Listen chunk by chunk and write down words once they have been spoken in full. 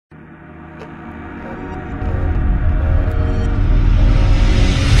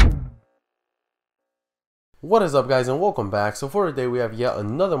What is up, guys, and welcome back. So for today we have yet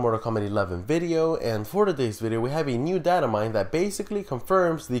another Mortal Kombat 11 video, and for today's video we have a new data mine that basically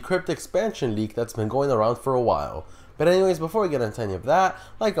confirms the Krypt expansion leak that's been going around for a while. But anyways, before we get into any of that,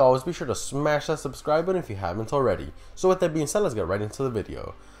 like always, be sure to smash that subscribe button if you haven't already. So with that being said, let's get right into the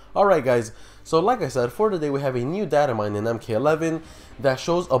video. Alright guys, so like I said, for today we have a new data mine in MK11 that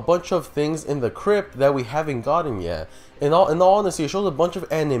shows a bunch of things in the Krypt that we haven't gotten yet. In all honesty, it shows a bunch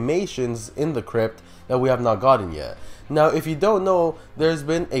of animations in the Krypt that we have not gotten yet. Now, if you don't know, there's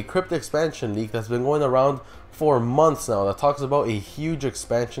been a Krypt expansion leak that's been going around for months now that talks about a huge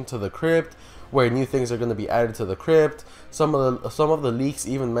expansion to the Krypt, where new things are going to be added to the Krypt. Some of the leaks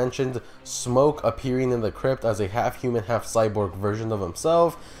even mentioned Smoke appearing in the Krypt as a half human, half cyborg version of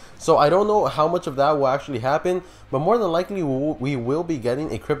himself. So I don't know how much of that will actually happen, but more than likely we will be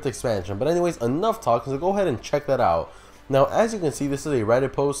getting a Krypt expansion. But anyways, enough talk, so go ahead and check that out. Now, as you can see, this is a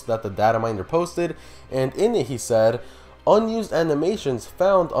Reddit post that the data miner posted, and in it he said, unused animations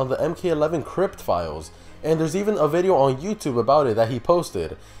found on the MK11 Krypt files. And there's even a video on YouTube about it that he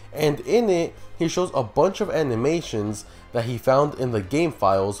posted. And in it, he shows a bunch of animations that he found in the game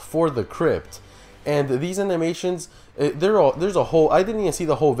files for the Krypt. And these animations, there's a whole, I didn't even see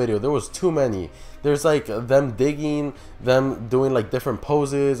the whole video, there was too many. There's like them digging, them doing like different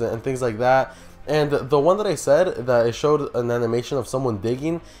poses and things like that. And the one that I said that it showed an animation of someone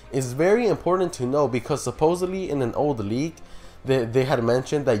digging is very important to know, because supposedly in an old leak they had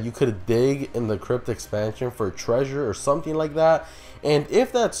mentioned that you could dig in the Krypt expansion for treasure or something like that. And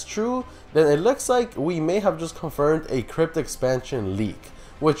if that's true, then it looks like we may have just confirmed a Krypt expansion leak,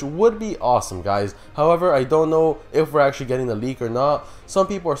 which would be awesome, guys. However, I don't know if we're actually getting a leak or not. Some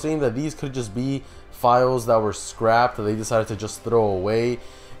people are saying that these could just be files that were scrapped that they decided to just throw away.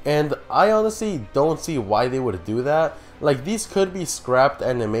 And I honestly don't see why they would do that. Like, these could be scrapped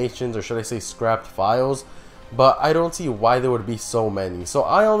animations, or should I say scrapped files, but I don't see why there would be so many. So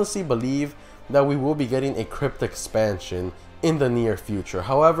I honestly believe that we will be getting a Krypt expansion in the near future.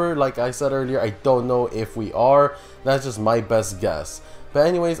 However, like I said earlier, I don't know if we are. That's just my best guess. But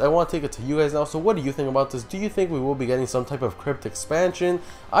anyways, I want to take it to you guys now. So what do you think about this? Do you think we will be getting some type of Krypt expansion?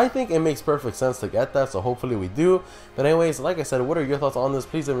 I think it makes perfect sense to get that, so hopefully we do. But anyways, like I said, what are your thoughts on this?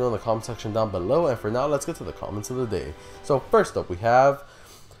 Please let me know in the comment section down below. And for now, let's get to the comments of the day. So first up, we have,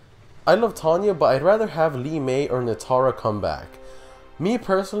 I love Tanya, but I'd rather have Lee May or Nitara come back. Me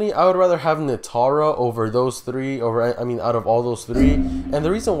personally, I would rather have Nitara over those three, out of all those three. And the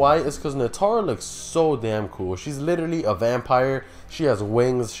reason why is because Nitara looks so damn cool. She's literally a vampire. She has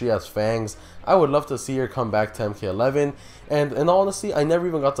wings, she has fangs. I would love to see her come back to MK11. And in all honesty, I never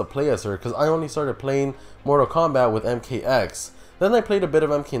even got to play as her, because I only started playing Mortal Kombat with MKX. Then I played a bit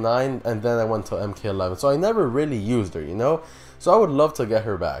of MK9, and then I went to MK11. So I never really used her, you know? So I would love to get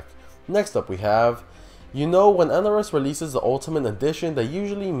her back. Next up, we have, you know, when NRS releases the Ultimate Edition, that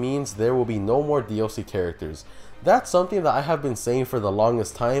usually means there will be no more DLC characters. That's something that I have been saying for the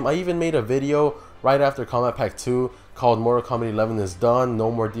longest time. I even made a video right after Kombat Pack 2 called Mortal Kombat 11 is done,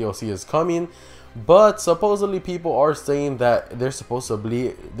 no more DLC is coming. But supposedly people are saying that there's supposed to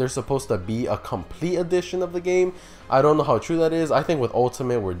be a complete edition of the game. I don't know how true that is. I think with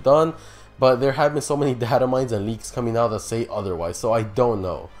Ultimate we're done, but there have been so many data mines and leaks coming out that say otherwise, so I don't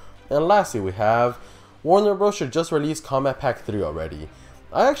know. And lastly, we have, Warner Bros. Should just release Kombat Pack 3 already.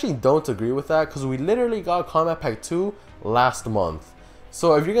 I actually don't agree with that, because we literally got Kombat Pack 2 last month.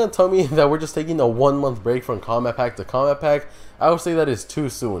 So if you're going to tell me that we're just taking a 1 month break from Kombat Pack to Kombat Pack, I would say that is too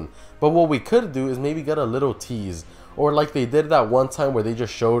soon. But what we could do is maybe get a little tease, or like they did that one time where they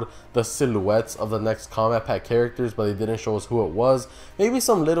just showed the silhouettes of the next Kombat Pack characters, but they didn't show us who it was. Maybe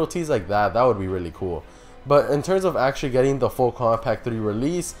some little tease like that, that would be really cool. But in terms of actually getting the full Kombat Pack 3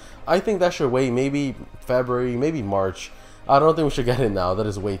 release, I think that should wait maybe February, maybe March. I don't think we should get it now. That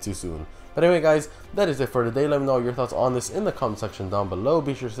is way too soon. But anyway, guys, that is it for today. Let me know your thoughts on this in the comment section down below.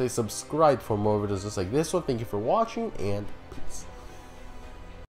 Be sure to stay subscribed for more videos just like this one. Thank you for watching, and peace.